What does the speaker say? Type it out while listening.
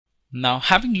Now,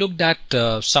 having looked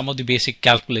at some of the basic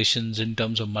calculations in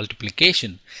terms of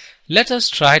multiplication, let us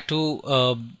try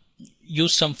to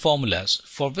use some formulas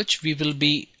for which we will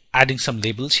be adding some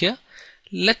labels here.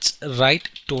 Let's write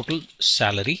total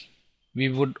salary. We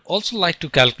would also like to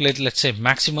calculate, let's say,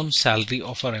 maximum salary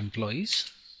of our employees,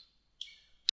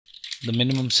 the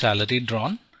minimum salary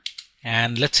drawn,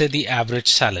 and let's say the average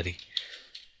salary.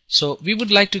 So we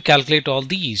would like to calculate all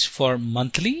these for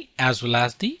monthly as well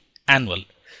as the annual.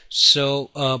 So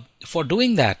for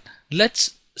doing that,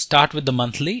 let's start with the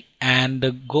monthly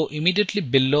and go immediately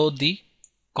below the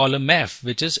column F,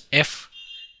 which is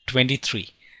F23.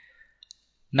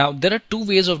 Now there are two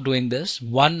ways of doing this.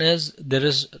 One is there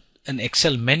is an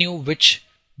Excel menu which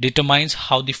determines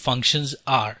how the functions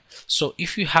are. So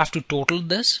if you have to total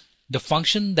this, the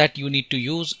function that you need to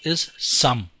use is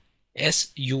sum,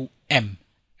 S-U-M.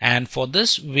 And for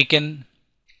this we can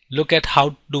look at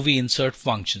how do we insert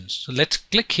functions. So let's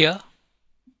click here.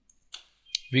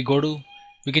 We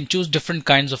can choose different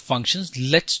kinds of functions.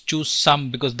 Let's choose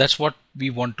sum because that's what we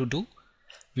want to do.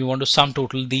 We want to sum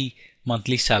total the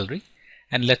monthly salary,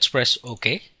 and let's press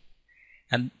OK.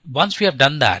 And once we have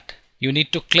done that, you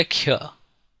need to click here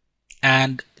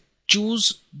and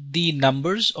choose the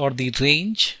numbers or the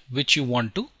range which you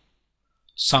want to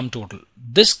sum total.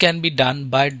 This can be done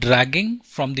by dragging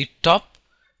from the top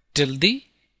till the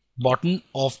bottom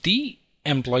of the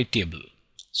employee table.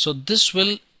 So this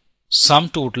will sum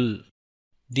total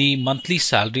the monthly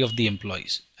salary of the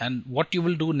employees. And what you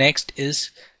will do next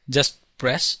is just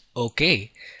press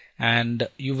OK, and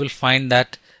you will find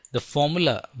that the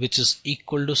formula, which is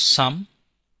equal to sum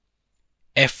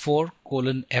F4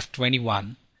 colon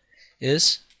F21,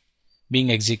 is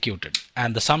being executed,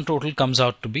 and the sum total comes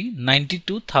out to be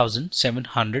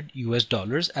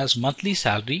 $92,700 as monthly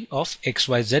salary of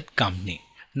XYZ company.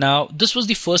 Now this was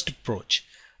the first approach.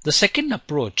 The second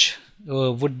approach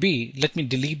would be, let me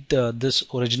delete this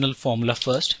original formula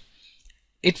first.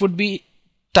 It would be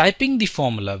typing the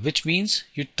formula, which means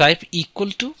you type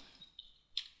equal to,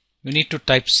 you need to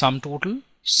type sum total,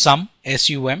 sum,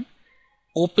 S-U-M,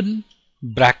 open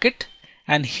bracket,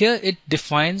 and here it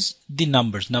defines the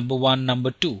numbers, number 1,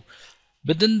 number 2.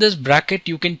 Within this bracket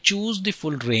you can choose the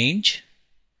full range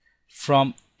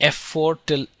from F4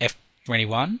 till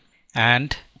F21,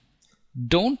 and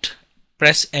don't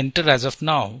press enter as of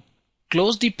now.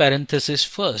 Close the parenthesis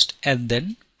first and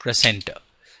then press enter.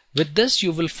 With this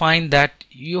you will find that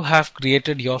you have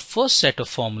created your first set of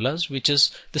formulas, which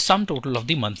is the sum total of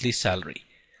the monthly salary.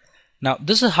 Now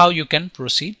this is how you can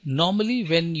proceed. Normally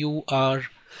when you are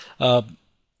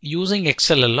using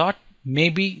Excel a lot,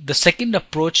 maybe the second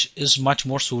approach is much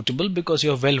more suitable because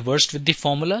you're well versed with the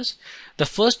formulas. The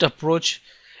first approach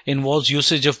involves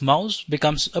usage of mouse,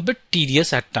 becomes a bit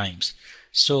tedious at times.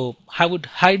 So I would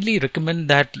highly recommend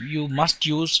that you must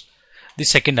use the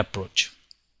second approach.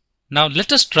 Now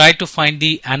let us try to find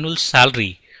the annual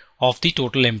salary of the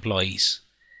total employees.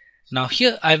 Now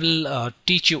here I will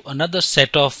teach you another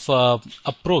set of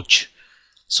approach.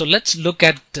 So let's look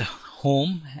at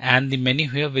home and the menu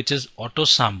here, which is auto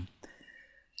sum.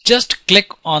 Just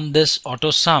click on this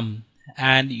auto sum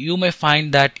and you may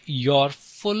find that your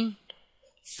full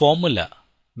formula,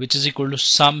 which is equal to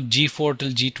sum G4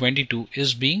 till G22,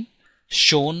 is being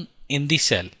shown in the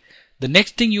cell. The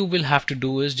next thing you will have to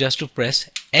do is just to press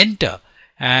enter,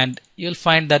 and you'll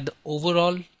find that the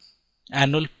overall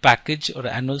annual package or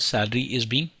annual salary is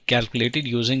being calculated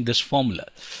using this formula.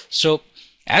 So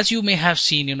as you may have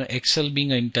seen, Excel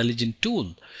being an intelligent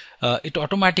tool, it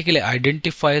automatically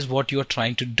identifies what you are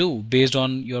trying to do based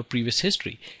on your previous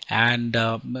history, and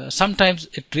sometimes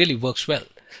it really works well.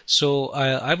 So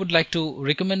I would like to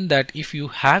recommend that if you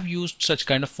have used such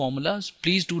kind of formulas,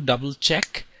 please do double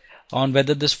check on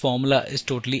whether this formula is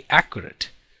totally accurate.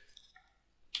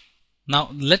 Now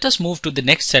let us move to the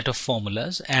next set of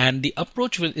formulas, and the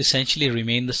approach will essentially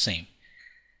remain the same.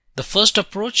 The first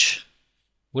approach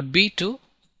would be to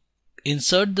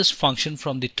insert this function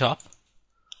from the top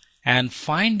and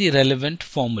find the relevant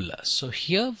formula. So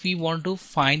here we want to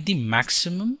find the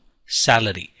maximum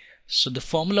salary. So the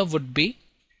formula would be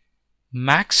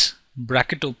max,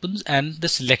 bracket opens, and the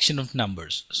selection of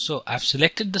numbers. So I've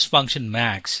selected this function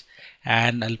max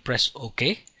and I'll press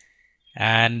OK,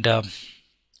 and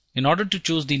in order to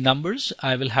choose the numbers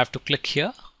I will have to click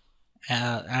here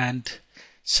and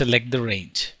select the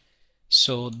range.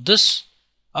 So this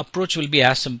approach will be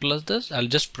as simple as this. I'll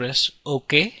just press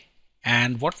OK,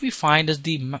 and what we find is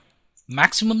the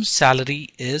maximum salary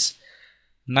is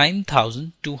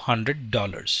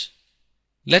 $9,200.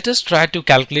 Let us try to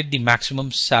calculate the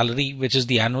maximum salary, which is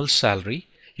the annual salary,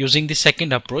 using the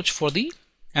second approach for the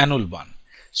annual one.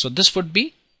 So this would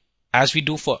be as we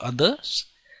do for others,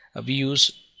 we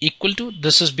use equal to.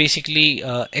 This is basically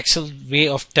Excel way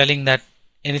of telling that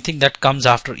anything that comes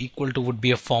after equal to would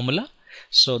be a formula.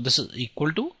 So this is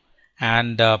equal to,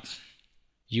 and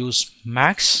use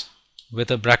max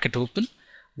with a bracket open.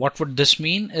 What would this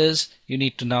mean is you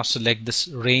need to now select this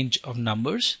range of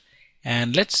numbers,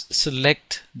 and let's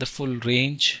select the full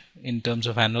range in terms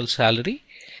of annual salary,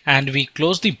 and we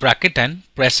close the bracket and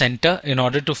press enter in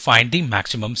order to find the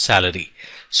maximum salary.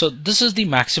 So this is the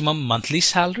maximum monthly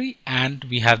salary, and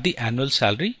we have the annual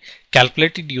salary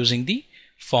calculated using the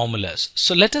formulas.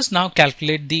 So let us now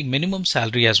calculate the minimum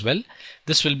salary as well.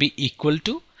 This will be equal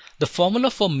to, the formula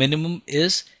for minimum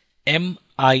is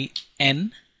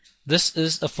MIN. This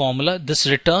is a formula. This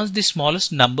returns the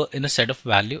smallest number in a set of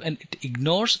value, and it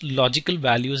ignores logical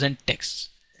values and texts.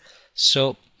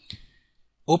 So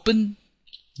open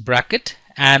bracket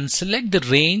and select the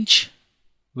range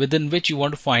within which you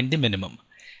want to find the minimum,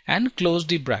 and close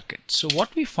the bracket. So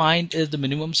what we find is the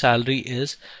minimum salary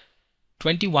is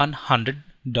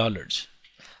 $2,100.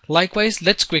 Likewise,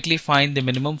 let's quickly find the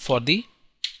minimum for the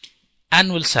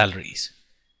annual salaries.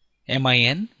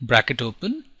 MIN bracket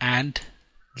open, and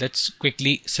let's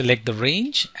quickly select the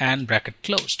range and bracket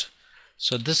closed.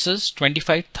 So this is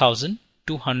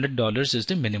 $25,200 is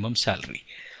the minimum salary.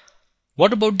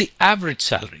 What about the average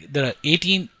salary? There are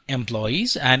 18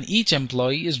 employees, and each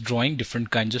employee is drawing different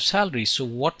kinds of salaries. So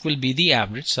what will be the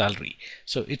average salary?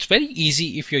 So it's very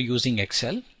easy if you're using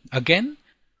Excel. Again,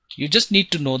 you just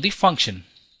need to know the function.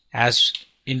 As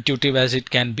intuitive as it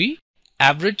can be,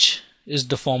 average is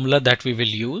the formula that we will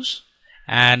use,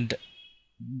 and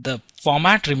the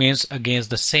format remains again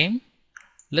the same.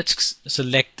 Let's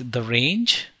select the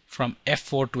range from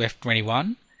F4 to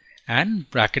F21 and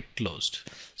bracket closed.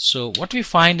 So what we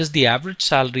find is the average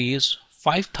salary is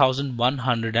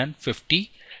 $5,150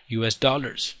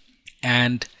 US,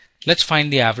 and let's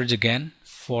find the average again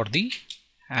for the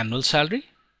annual salary.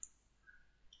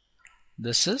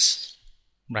 This is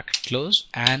bracket closed,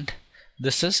 and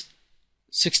this is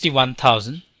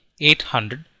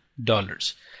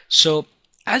 $61,800. So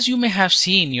as you may have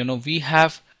seen, we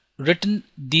have written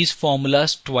these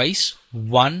formulas twice,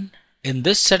 one in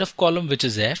this set of column which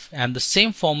is F, and the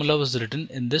same formula was written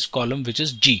in this column which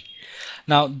is G.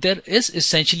 Now there is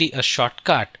essentially a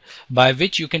shortcut by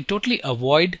which you can totally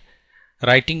avoid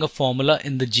writing a formula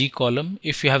in the G column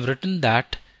if you have written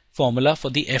that formula for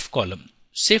the F column.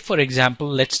 Say for example,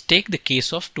 let's take the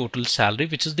case of total salary,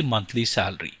 which is the monthly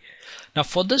salary. Now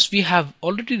for this we have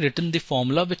already written the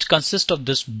formula which consists of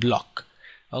this block,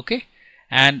 okay,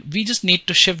 and we just need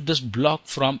to shift this block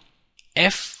from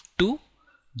F to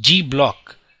G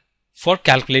block for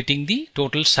calculating the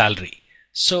total salary.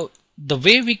 So the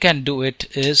way we can do it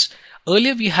is,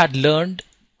 earlier we had learned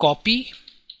copy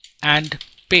and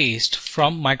paste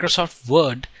from Microsoft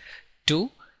Word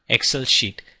to Excel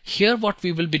sheet. Here what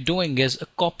we will be doing is a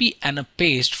copy and a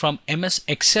paste from MS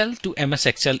Excel to MS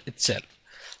Excel itself.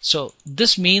 So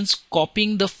this means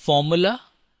copying the formula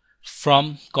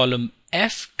from column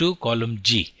F to column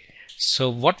G. So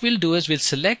what we'll do is we'll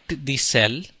select the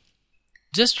cell,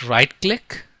 just right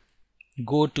click,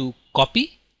 go to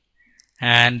copy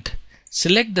and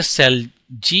select the cell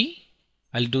G.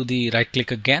 I'll do the right click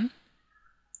again,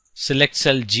 select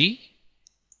cell G,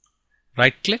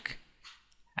 right click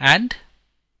and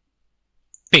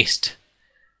paste.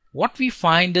 What we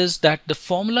find is that the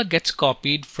formula gets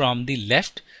copied from the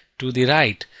left to the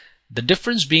right. The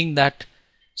difference being that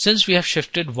since we have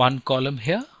shifted one column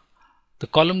here, the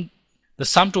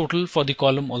sum total for the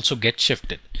column also gets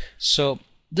shifted. So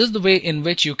this is the way in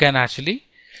which you can actually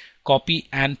copy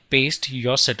and paste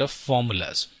your set of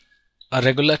formulas. A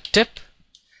regular tip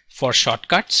for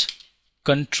shortcuts: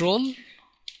 Control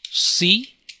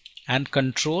C and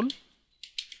Control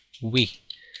V.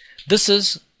 This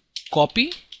is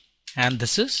copy and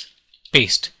this is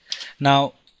paste.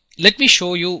 Now let me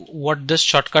show you what this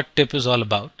shortcut tip is all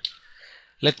about.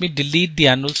 Let me delete the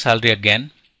annual salary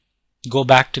again, go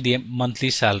back to the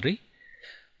monthly salary.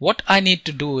 What I need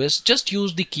to do is just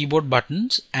use the keyboard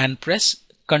buttons and press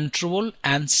Control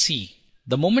and C.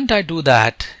 The moment I do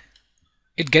that,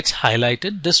 it gets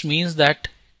highlighted. This means that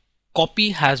copy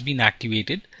has been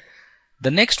activated.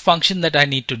 The next function that I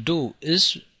need to do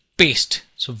is paste.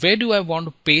 So where do I want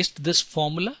to paste this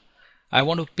formula? I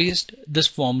want to paste this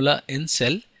formula in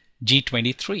cell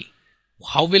G23.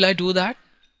 How will I do that?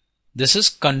 This is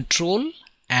Control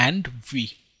and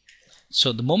V.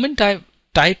 So the moment I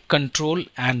type Control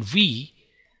and V,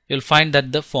 you'll find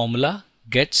that the formula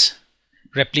gets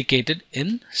replicated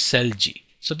in cell G.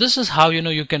 So this is how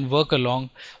you can work along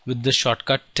with the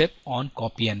shortcut tip on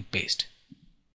copy and paste.